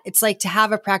yet, it's like to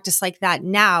have a practice like that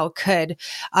now could,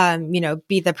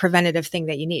 be the preventative thing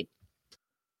that you need.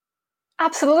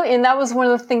 Absolutely. And that was one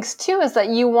of the things too, is that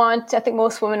I think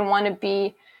most women want to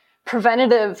be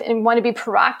preventative and want to be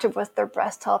proactive with their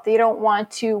breast health. They don't want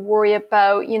to worry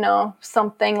about,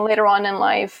 something later on in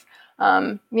life.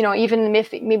 Even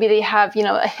if maybe they have,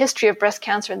 a history of breast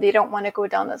cancer, and they don't want to go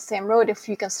down that same road. If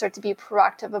you can start to be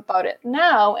proactive about it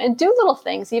now and do little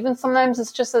things, even sometimes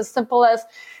it's just as simple as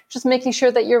just making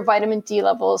sure that your vitamin D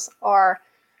levels are,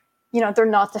 they're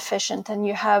not deficient and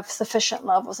you have sufficient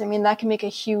levels. I mean, that can make a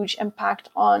huge impact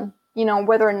on,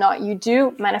 whether or not you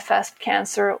do manifest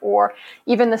cancer, or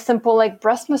even the simple like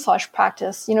breast massage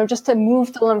practice, just to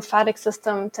move the lymphatic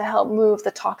system to help move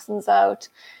the toxins out.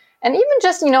 And even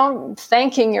just,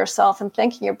 thanking yourself and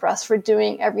thanking your breast for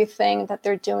doing everything that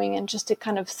they're doing, and just to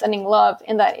kind of sending love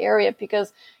in that area,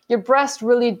 because your breasts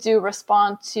really do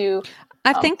respond to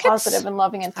I think positive and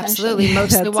loving intention. Absolutely,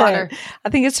 mostly water. I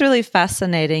think it's really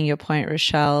fascinating, your point,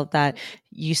 Rachelle, that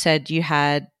you said you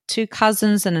had two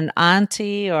cousins and an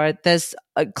auntie, or there's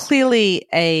clearly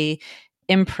a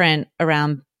imprint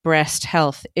around breast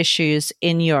health issues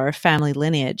in your family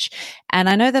lineage. And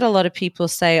I know that a lot of people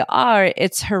say,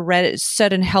 it's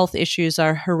certain health issues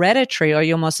are hereditary, or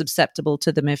you're more susceptible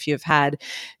to them if you've had,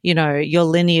 your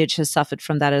lineage has suffered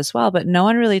from that as well. But no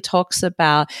one really talks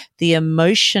about the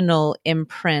emotional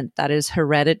imprint that is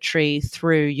hereditary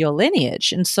through your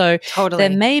lineage. And so Totally.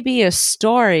 there may be a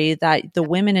story that the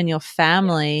women in your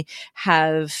family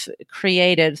have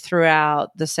created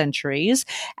throughout the centuries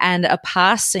and are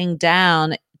passing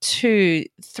down through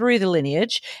the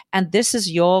lineage, and this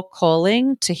is your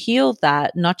calling to heal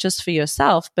that, not just for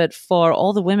yourself, but for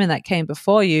all the women that came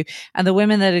before you and the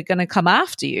women that are going to come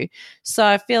after you. So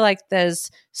I feel like there's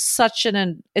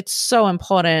it's so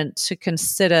important to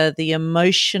consider the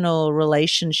emotional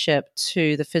relationship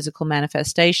to the physical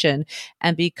manifestation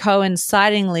and be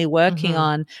coincidingly working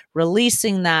on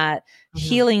releasing that,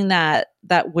 healing that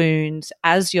wound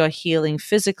as you're healing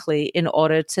physically, in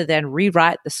order to then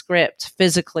rewrite the script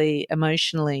physically,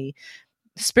 emotionally,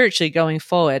 spiritually going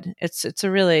forward. It's a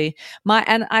really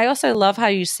and I also love how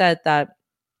you said that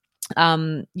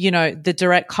the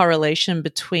direct correlation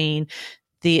between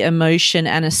the emotion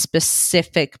and a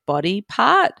specific body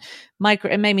part.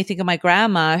 It made me think of my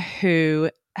grandma,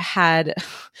 who had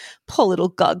poor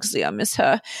little Gugsy, I miss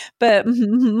her. But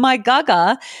my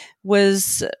Gaga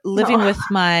was living with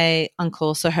my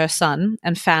uncle, so her son,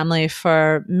 and family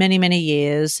for many, many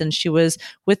years. And she was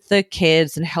with the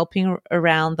kids and helping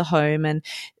around the home. And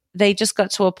they just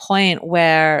got to a point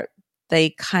where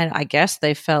they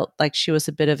they felt like she was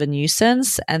a bit of a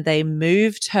nuisance, and they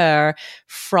moved her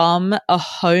from a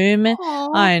home. Aww,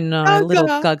 I know, Gaga. little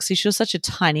Gugsy. She was such a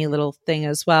tiny little thing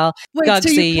as well. Wait,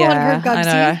 Gugsy, so you called her Gugsy? I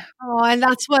know. Oh, and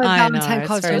that's what Valentine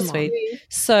calls very her sweet. mom.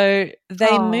 So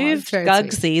they moved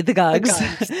Gugsy, the Gugs,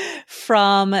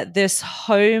 from this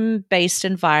home-based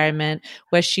environment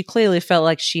where she clearly felt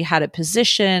like she had a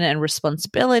position and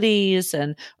responsibilities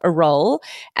and a role,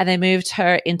 and they moved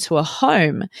her into a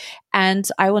home. And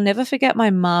I will never forget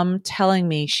my mom telling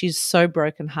me she's so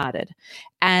brokenhearted.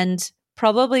 And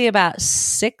probably about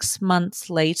 6 months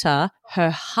later, her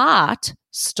heart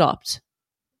stopped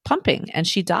pumping and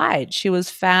she died. She was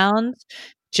found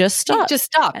just stopped.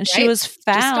 And she was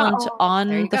found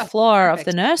on the floor of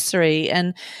the nursery.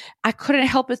 And I couldn't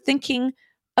help but thinking,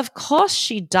 of course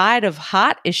she died of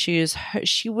heart issues.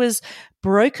 She was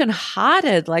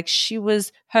brokenhearted. Like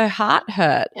her heart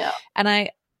hurt. Yeah. And I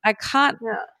can't.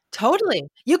 Yeah. Totally.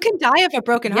 You can die of a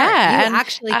broken heart. Yeah. You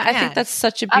actually can. I think that's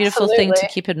such a beautiful thing to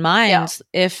keep in mind.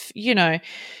 Yeah.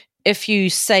 If you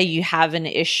say you have an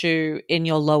issue in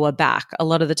your lower back, a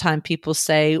lot of the time people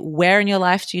say, where in your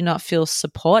life do you not feel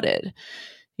supported?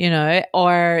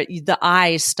 Or the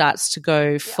eye starts to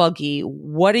go foggy.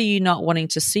 What are you not wanting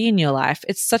to see in your life?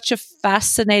 It's such a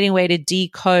fascinating way to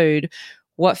decode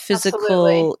what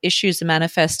physical issues are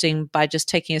manifesting by just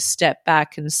taking a step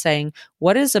back and saying,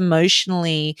 what is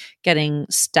emotionally getting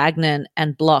stagnant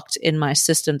and blocked in my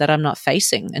system that I'm not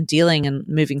facing and dealing and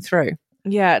moving through?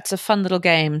 Yeah, it's a fun little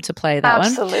game to play, that one.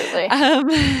 Absolutely.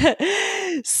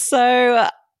 So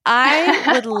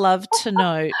I would love to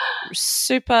know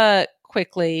super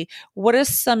quickly, what are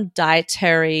some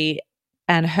dietary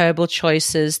and herbal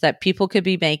choices that people could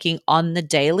be making on the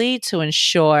daily to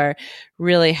ensure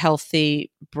really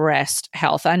healthy breast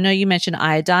health? I know you mentioned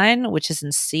iodine, which is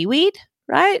in seaweed,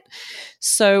 right?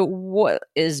 So what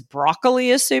is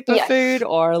broccoli a superfood,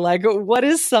 or what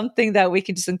is something that we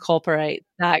can just incorporate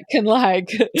that can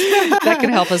that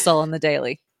can help us all on the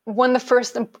daily? One of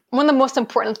the most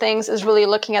important things is really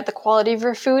looking at the quality of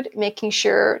your food, making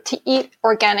sure to eat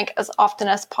organic as often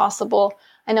as possible.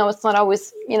 I know it's not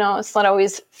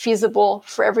always feasible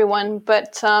for everyone,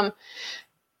 but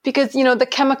because, the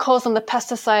chemicals and the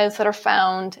pesticides that are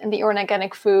found in the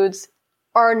organic foods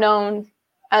are known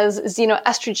as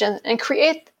xenoestrogen and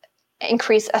create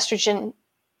increased estrogen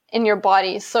in your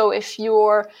body. So if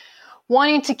you're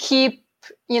wanting to keep,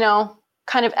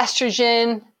 kind of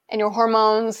estrogen and your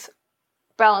hormones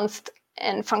balanced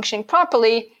and functioning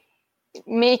properly,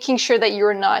 making sure that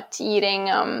you're not eating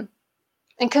and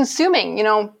consuming,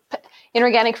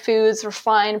 inorganic foods,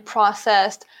 refined,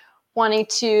 processed, wanting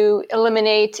to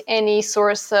eliminate any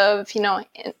source of,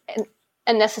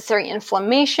 unnecessary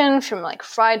inflammation from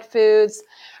fried foods.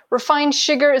 Refined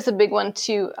sugar is a big one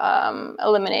to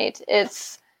eliminate.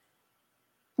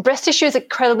 Breast tissue is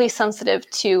incredibly sensitive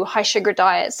to high sugar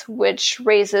diets, which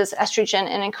raises estrogen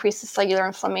and increases cellular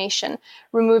inflammation.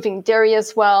 Removing dairy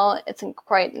as well, it's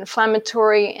quite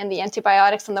inflammatory, and the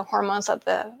antibiotics and the hormones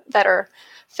that are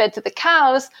fed to the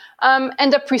cows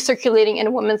end up recirculating in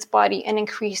a woman's body and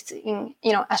increasing,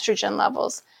 estrogen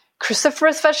levels.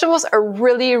 Cruciferous vegetables are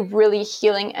really, really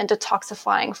healing and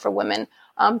detoxifying for women.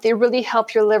 They really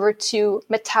help your liver to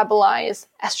metabolize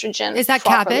estrogen. Is that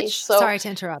properly. cabbage? So, Sorry to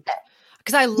interrupt.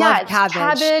 Because I yeah, love it's cabbage.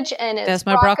 cabbage and it's There's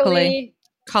my broccoli,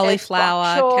 it's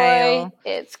cauliflower, bok choy, kale.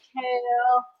 it's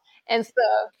kale. And so,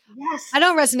 yes, I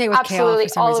don't resonate with kale absolutely, for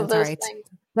some all reason. of those Sorry. things.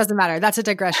 Doesn't matter. That's a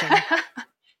digression.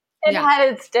 It Yeah. had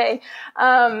its day.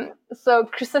 So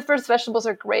cruciferous vegetables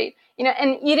are great,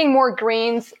 and eating more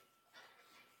grains,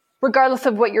 regardless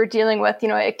of what you're dealing with,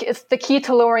 it's the key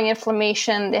to lowering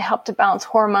inflammation. They help to balance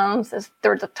hormones as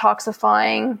they're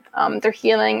detoxifying, they're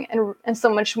healing, and so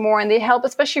much more. And they help,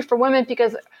 especially for women,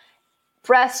 because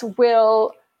breasts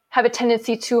will have a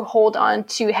tendency to hold on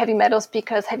to heavy metals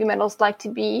because heavy metals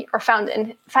are found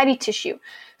in fatty tissue.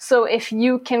 So if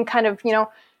you can kind of,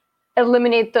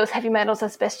 eliminate those heavy metals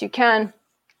as best you can,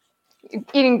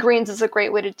 eating greens is a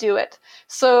great way to do it.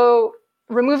 So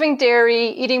removing dairy,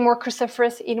 eating more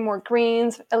cruciferous, eating more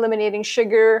greens, eliminating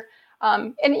sugar,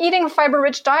 and eating a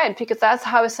fiber-rich diet, because that's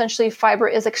how essentially fiber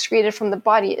is excreted from the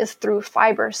body, is through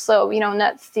fiber. So,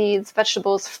 nuts, seeds,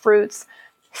 vegetables, fruits,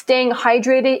 staying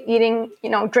hydrated, eating,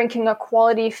 drinking a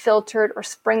quality filtered or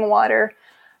spring water,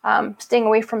 staying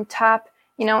away from tap,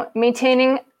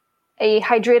 maintaining a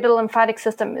hydrated lymphatic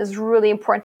system is really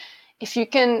important. If you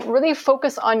can really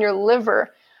focus on your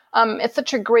liver, it's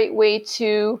such a great way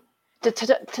to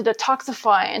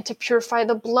detoxify and to purify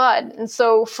the blood. And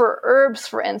so for herbs,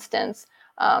 for instance,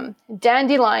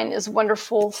 dandelion is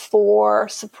wonderful for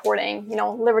supporting,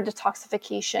 liver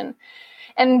detoxification.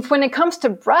 And when it comes to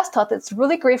breast health, it's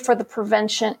really great for the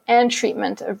prevention and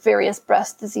treatment of various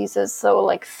breast diseases. So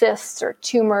like cysts or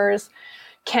tumors,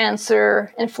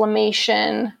 cancer,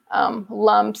 inflammation,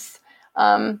 lumps.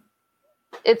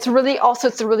 It's a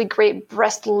really great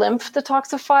breast lymph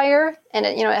detoxifier, and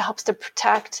it helps to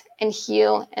protect and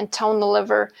heal and tone the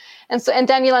liver. And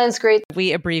dandelion is great.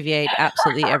 We abbreviate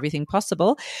absolutely everything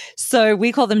possible. So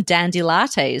we call them dandy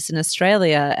lattes in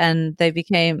Australia, and they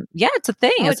became, it's a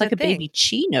thing. It's like a baby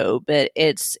chino, but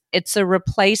it's a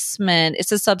replacement.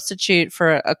 It's a substitute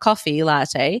for a coffee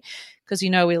latte, because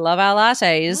we love our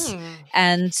lattes.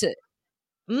 And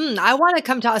I want to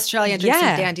come to Australia and drink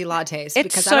some dandy lattes.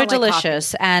 It's so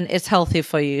delicious and it's healthy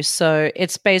for you. So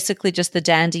it's basically just the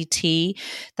dandy tea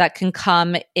that can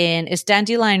come in. It's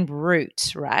dandelion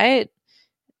root, right?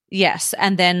 Yes.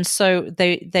 And then so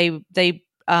they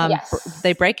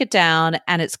break it down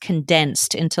and it's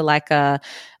condensed into like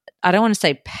I don't want to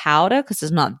say powder because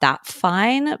it's not that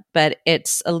fine, but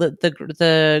it's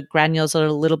the granules are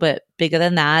a little bit bigger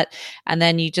than that. And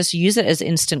then you just use it as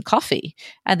instant coffee.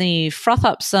 And then you froth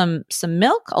up some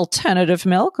milk, alternative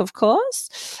milk, of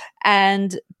course.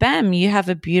 And bam, you have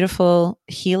a beautiful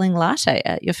healing latte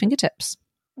at your fingertips.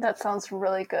 That sounds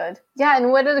really good. Yeah, and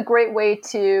what a great way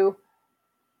to...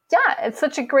 Yeah, it's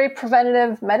such a great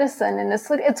preventative medicine, and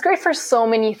it's great for so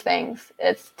many things.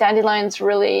 Dandelion's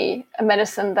really a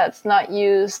medicine that's not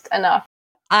used enough.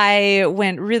 I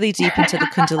went really deep into the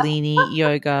Kundalini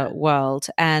yoga world,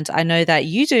 and I know that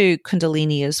you do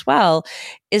Kundalini as well.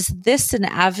 Is this an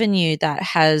avenue that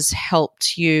has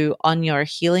helped you on your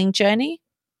healing journey?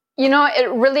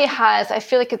 It really has. I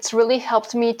feel like it's really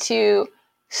helped me to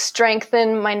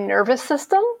strengthen my nervous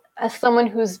system. As someone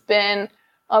who's been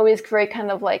always very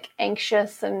kind of like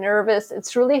anxious and nervous,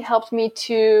 it's really helped me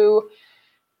to,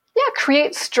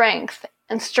 create strength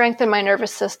and strengthen my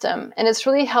nervous system. And it's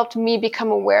really helped me become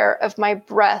aware of my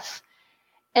breath.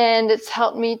 And it's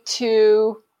helped me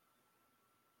to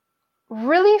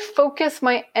really focus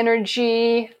my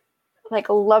energy like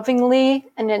lovingly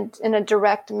and in a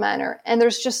direct manner. And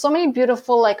there's just so many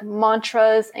beautiful like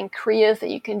mantras and kriyas that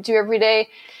you can do every day.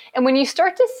 And when you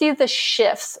start to see the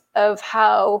shifts of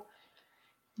how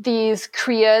these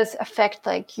kriyas affect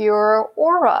like your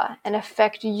aura and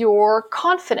affect your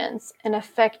confidence and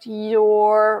affect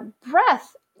your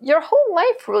breath, your whole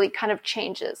life really kind of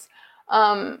changes.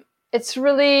 It's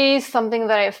really something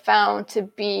that I've found to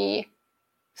be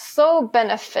so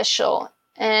beneficial.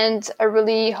 And I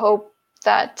really hope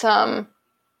that,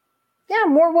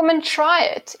 more women try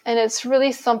it. And it's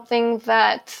really something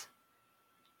that,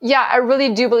 I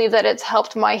really do believe that it's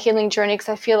helped my healing journey, because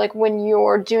I feel like when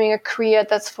you're doing a kriya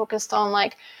that's focused on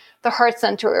like the heart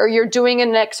center, or you're doing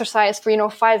an exercise for,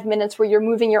 5 minutes where you're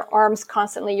moving your arms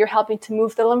constantly, you're helping to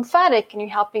move the lymphatic, and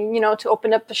you're helping, to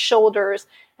open up the shoulders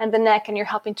and the neck, and you're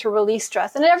helping to release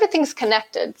stress, and everything's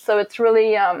connected. So it's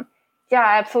really, I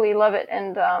absolutely love it.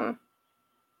 And,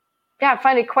 I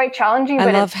find it quite challenging. I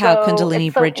but love how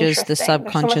Kundalini bridges the interesting.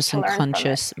 subconscious So and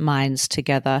conscious minds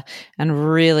together and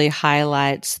really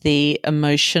highlights the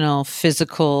emotional,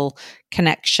 physical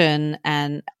connection.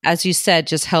 And as you said,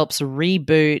 just helps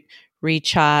reboot,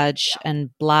 recharge and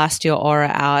blast your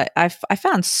aura out. I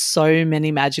found so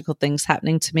many magical things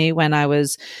happening to me when I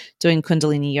was doing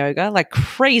Kundalini yoga, like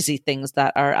crazy things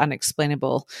that are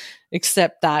unexplainable,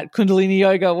 except that Kundalini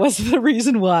yoga was the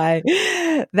reason why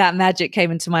that magic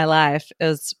came into my life. It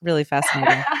was really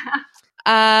fascinating.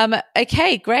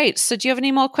 Okay, great. So do you have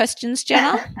any more questions,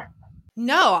 Jenna?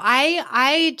 No,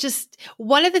 I just,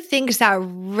 one of the things that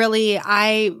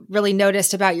I really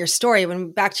noticed about your story,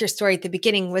 when back to your story at the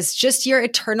beginning, was just your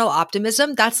eternal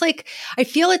optimism. That's like, I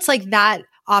feel it's like that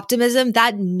optimism,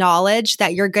 that knowledge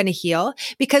that you're going to heal.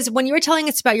 Because when you were telling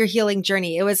us about your healing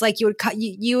journey, it was like you would go,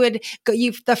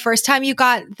 the first time you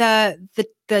got the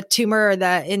tumor or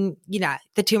the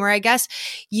tumor, I guess,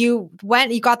 you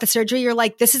got the surgery. You're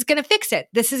like, this is going to fix it.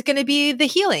 This is going to be the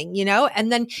healing, and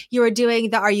then you were doing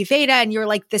the Ayurveda and you were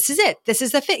like, this is it. This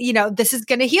is the fit, this is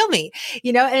going to heal me,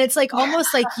 and it's like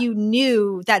almost like you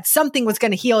knew that something was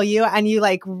going to heal you and you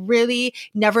like really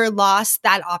never lost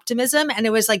that optimism. And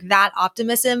it was like that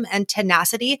optimism and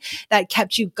tenacity that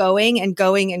kept you going and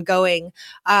going and going.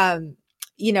 To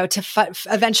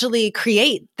eventually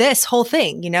create this whole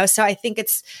thing, So I think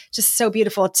it's just so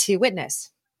beautiful to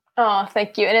witness. Oh,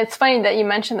 thank you. And it's funny that you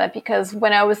mentioned that, because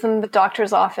when I was in the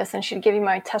doctor's office and she'd give me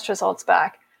my test results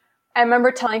back, I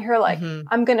remember telling her, like,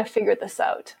 I'm going to figure this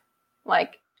out.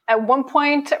 Like, at one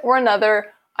point or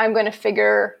another, I'm going to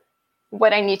figure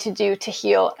what I need to do to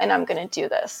heal, and I'm going to do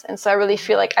this. And so I really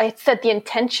feel like I set the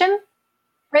intention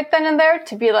right then and there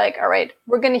to be like, all right,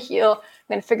 we're going to heal.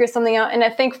 I'm going to figure something out. And I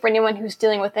think for anyone who's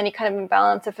dealing with any kind of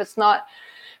imbalance, if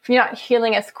you're not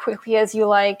healing as quickly as you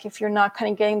like, if you're not kind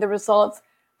of getting the results,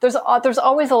 there's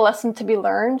always a lesson to be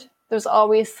learned. There's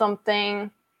always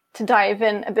something to dive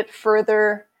in a bit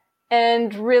further.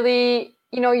 And really,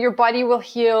 your body will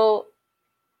heal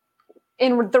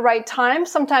in the right time.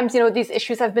 Sometimes, these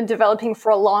issues have been developing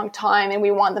for a long time and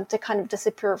we want them to kind of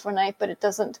disappear overnight, but it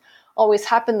doesn't always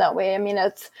happen that way. I mean,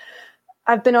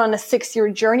 I've been on a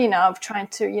 6-year journey now of trying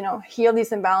to, heal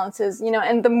these imbalances,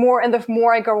 and the more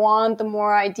I go on, the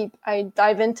more I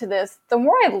dive into this, the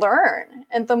more I learn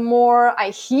and the more I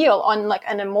heal on like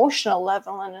an emotional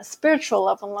level, on a spiritual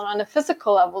level, and on a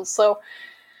physical level. So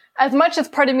as much as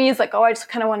part of me is like, oh, I just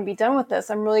kind of want to be done with this,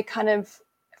 I'm really kind of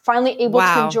finally able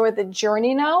to enjoy the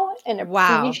journey now and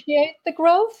appreciate the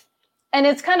growth. And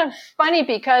it's kind of funny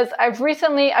because I've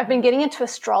been getting into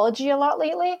astrology a lot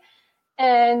lately,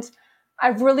 and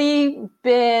I've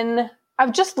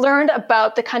just learned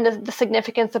about the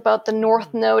significance about the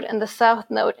North Node and the South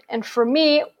Node. And for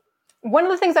me, one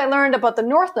of the things I learned about the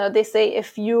North Node, they say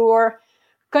if you're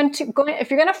going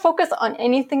to focus on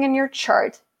anything in your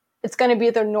chart, it's going to be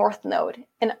the North Node.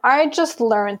 And I just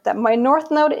learned that my North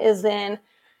Node is in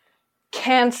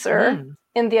Cancer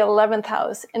in the 11th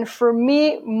house. And for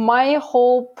me, my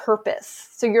whole purpose,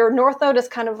 so your North Node is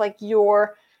kind of like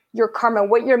your karma,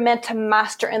 what you're meant to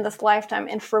master in this lifetime.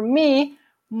 And for me,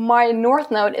 my North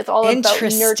Node is all about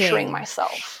nurturing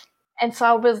myself. And so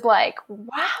I was like,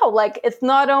 wow, like it's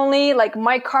not only like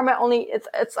my karma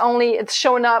it's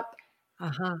shown up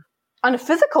on a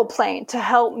physical plane to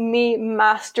help me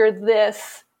master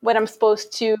this, what I'm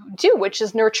supposed to do, which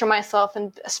is nurture myself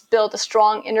and build a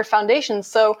strong inner foundation.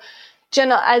 So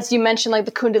Jenna, as you mentioned, like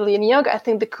the Kundalini yoga, I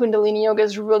think the Kundalini yoga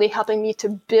is really helping me to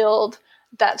build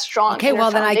that strong. Okay, well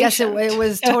then I guess it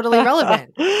was totally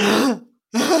relevant. Yeah,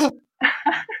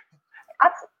 I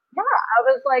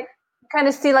was like, kind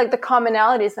of see like the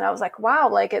commonalities, and I was like, wow,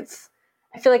 like I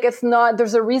feel like it's not.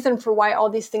 There's a reason for why all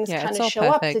these things kind of show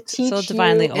up to teach you. It's all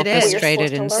divinely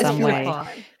orchestrated in some way.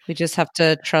 We just have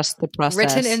to trust the process.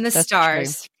 Written in the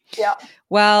stars. True. Yeah.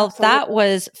 Well, that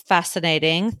was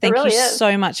fascinating. Thank you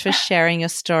so much for sharing your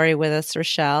story with us,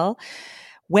 Rachelle.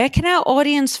 Where can our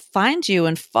audience find you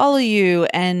and follow you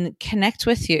and connect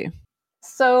with you?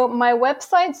 So my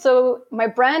website, my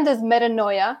brand is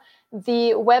Metanoia.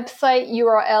 The website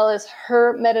URL is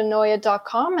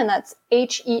hermetanoia.com, and that's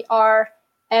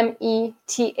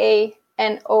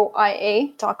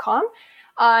HERMETANOIA.com.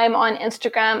 I'm on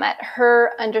Instagram at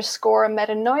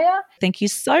her_metanoia. Thank you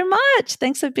so much.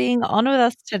 Thanks for being on with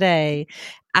us today.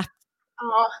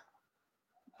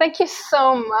 Thank you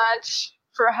so much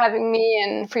for having me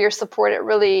and for your support. It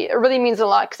really means a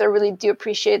lot, because I really do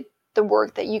appreciate the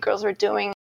work that you girls are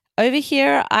doing. Over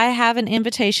here, I have an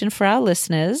invitation for our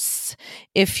listeners.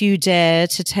 If you dare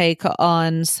to take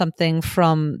on something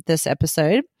from this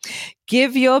episode,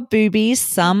 give your boobie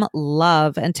some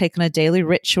love and take on a daily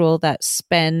ritual that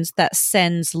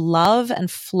sends love and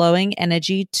flowing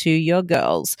energy to your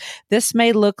girls. This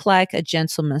may look like a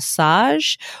gentle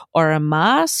massage or a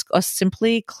mask or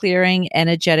simply clearing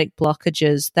energetic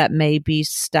blockages that may be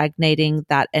stagnating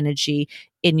that energy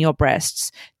in your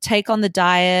breasts. Take on the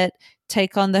diet,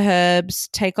 take on the herbs,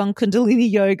 take on Kundalini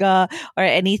yoga, or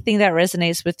anything that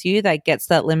resonates with you that gets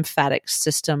that lymphatic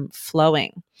system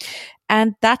flowing.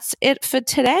 And that's it for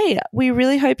today. We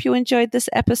really hope you enjoyed this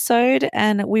episode,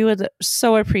 and we would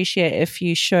so appreciate if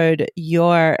you showed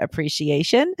your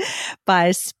appreciation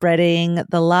by spreading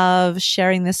the love,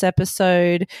 sharing this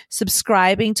episode,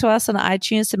 subscribing to us on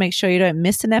iTunes to make sure you don't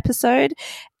miss an episode,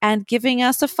 and giving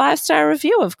us a 5-star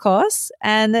review, of course.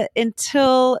 And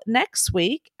until next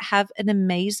week, have an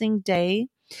amazing day,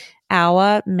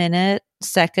 hour, minute,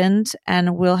 second,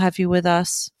 and we'll have you with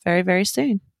us very, very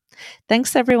soon.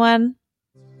 Thanks, everyone.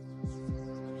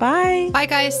 Bye. Bye,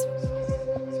 guys.